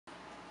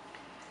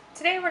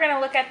Today we're going to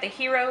look at the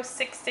Hero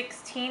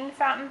 616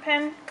 fountain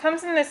pen.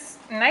 Comes in this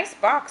nice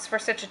box for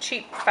such a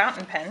cheap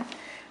fountain pen.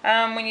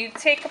 When you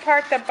take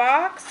apart the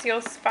box,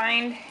 you'll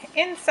find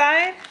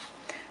inside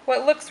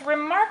what looks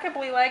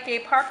remarkably like a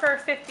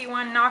Parker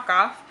 51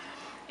 knockoff.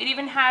 It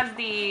even has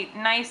the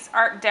nice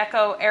Art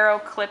Deco arrow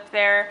clip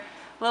there,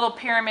 little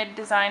pyramid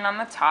design on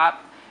the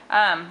top.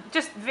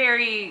 Just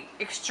very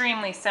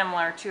extremely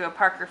similar to a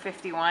Parker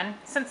 51.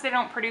 Since they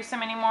don't produce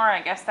them anymore,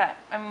 I guess that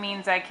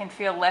means I can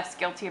feel less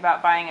guilty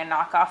about buying a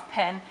knockoff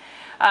pen.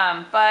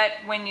 But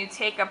when you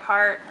take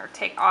apart, or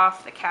take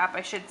off the cap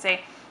I should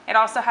say, it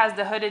also has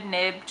the hooded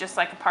nib just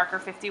like a Parker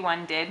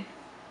 51 did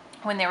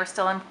when they were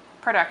still in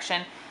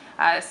production.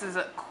 This is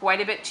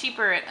quite a bit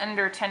cheaper at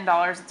under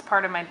 $10. It's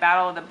part of my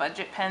Battle of the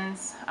Budget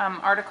Pens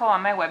article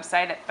on my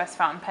website at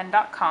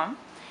bestfountainpen.com.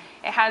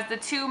 It has the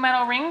two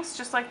metal rings,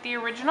 just like the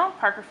original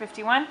Parker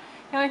 51.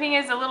 The only thing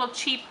is a little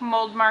cheap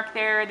mold mark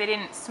there. They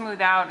didn't smooth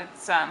out.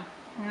 It's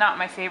not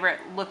my favorite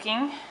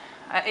looking.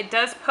 It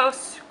does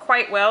post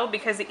quite well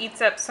because it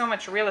eats up so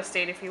much real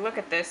estate. If you look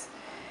at this,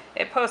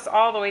 it posts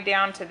all the way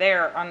down to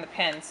there on the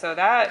pen. So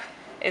that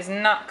is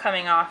not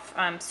coming off.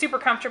 Super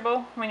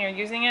comfortable when you're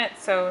using it,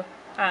 so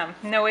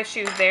no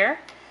issues there.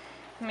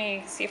 Let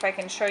me see if I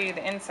can show you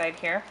the inside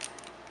here.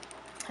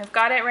 I've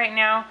got it right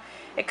now.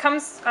 It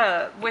comes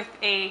with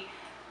a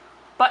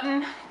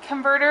button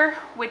converter,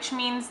 which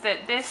means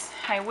that this,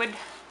 I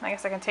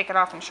guess I can take it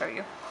off and show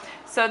you.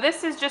 So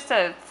this is just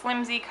a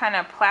flimsy kind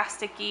of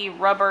plasticky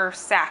rubber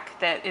sack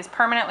that is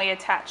permanently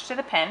attached to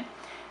the pen.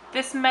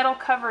 This metal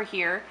cover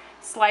here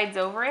slides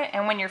over it,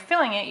 and when you're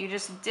filling it, you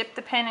just dip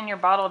the pen in your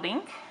bottled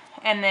ink,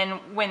 and then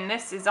when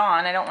this is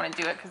on, I don't want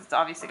to do it because it's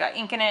obviously got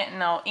ink in it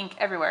and there'll ink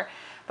everywhere,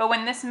 but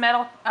when this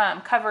metal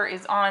cover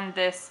is on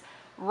this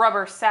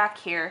rubber sack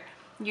here,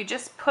 you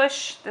just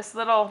push this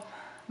little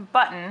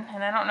button,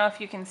 and I don't know if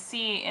you can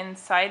see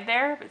inside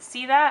there, but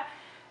see that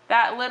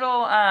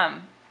little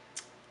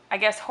I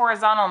guess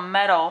horizontal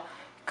metal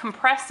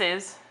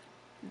compresses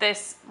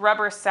this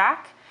rubber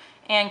sack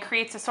and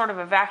creates a sort of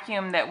a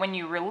vacuum that when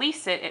you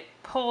release it, it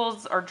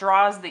pulls or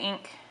draws the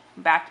ink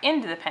back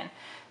into the pen.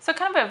 So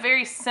kind of a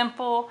very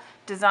simple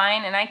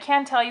design, and I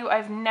can tell you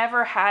I've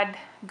never had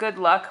good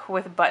luck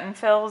with button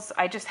fills.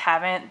 I just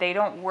haven't. They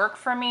don't work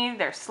for me.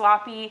 They're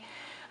sloppy.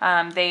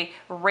 They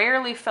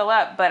rarely fill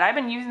up, but I've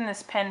been using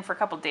this pen for a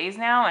couple days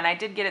now, and I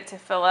did get it to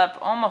fill up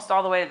almost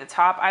all the way to the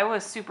top. I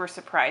was super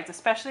surprised,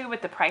 especially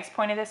with the price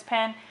point of this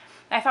pen.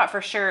 I thought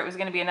for sure it was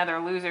going to be another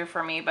loser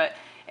for me, but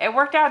it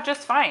worked out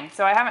just fine.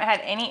 So I haven't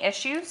had any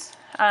issues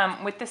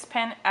with this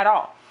pen at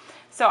all.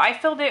 So I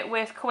filled it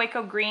with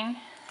Kaweco green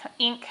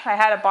ink. I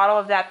had a bottle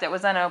of that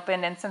was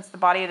unopened, and since the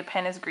body of the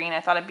pen is green,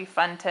 I thought it'd be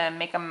fun to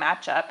make them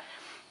match up.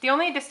 The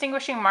only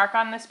distinguishing mark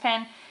on this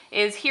pen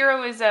is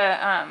Hero is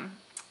a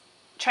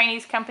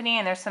Chinese company,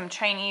 and there's some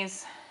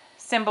Chinese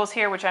symbols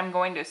here, which I'm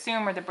going to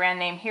assume are the brand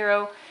name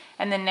Hero,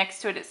 and then next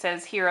to it it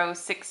says Hero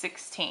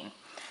 616.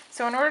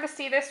 So in order to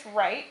see this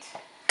right,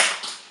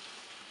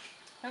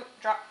 oh,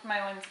 dropped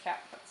my lens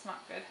cap, that's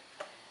not good.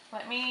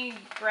 Let me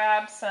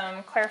grab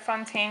some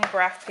Clairefontaine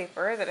graph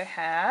paper that I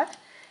had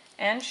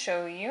and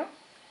show you.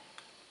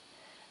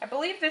 I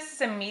believe this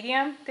is a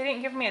medium. They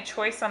didn't give me a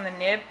choice on the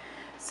nib,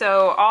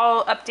 so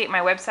I'll update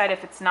my website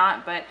if it's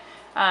not, but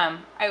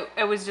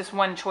it was just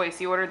one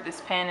choice. You ordered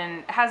this pen, and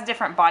it has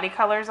different body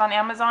colors on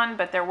Amazon,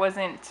 but there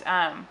wasn't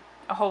a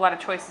whole lot of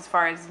choice as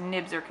far as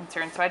nibs are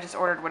concerned, so I just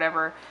ordered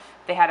whatever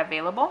they had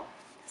available.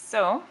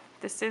 So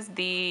this is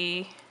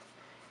the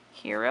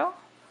Hero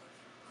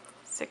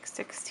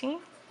 616,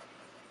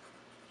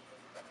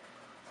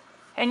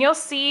 and you'll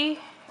see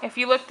if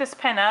you look this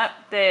pen up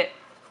that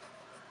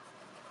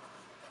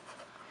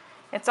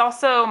it's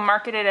also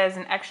marketed as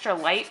an extra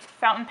light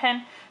fountain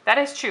pen. That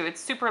is true. It's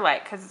super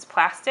light because it's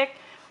plastic.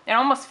 It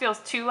almost feels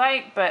too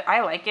light, but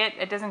I like it.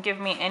 It doesn't give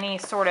me any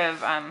sort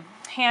of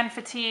hand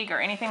fatigue or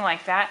anything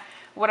like that.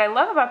 What I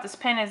love about this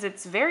pen is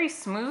it's very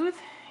smooth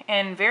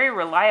and very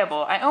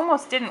reliable. I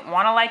almost didn't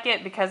want to like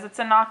it because it's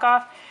a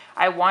knockoff.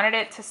 I wanted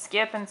it to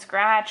skip and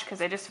scratch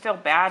because I just feel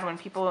bad when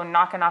people are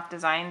knocking off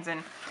designs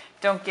and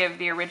don't give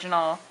the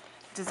original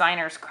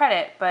designers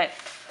credit, but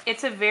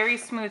it's a very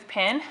smooth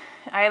pen.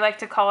 I like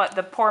to call it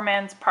the poor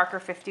man's Parker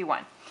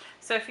 51.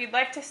 So if you'd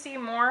like to see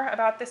more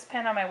about this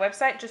pen on my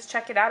website, just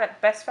check it out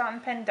at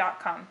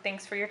bestfountainpen.com.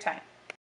 Thanks for your time.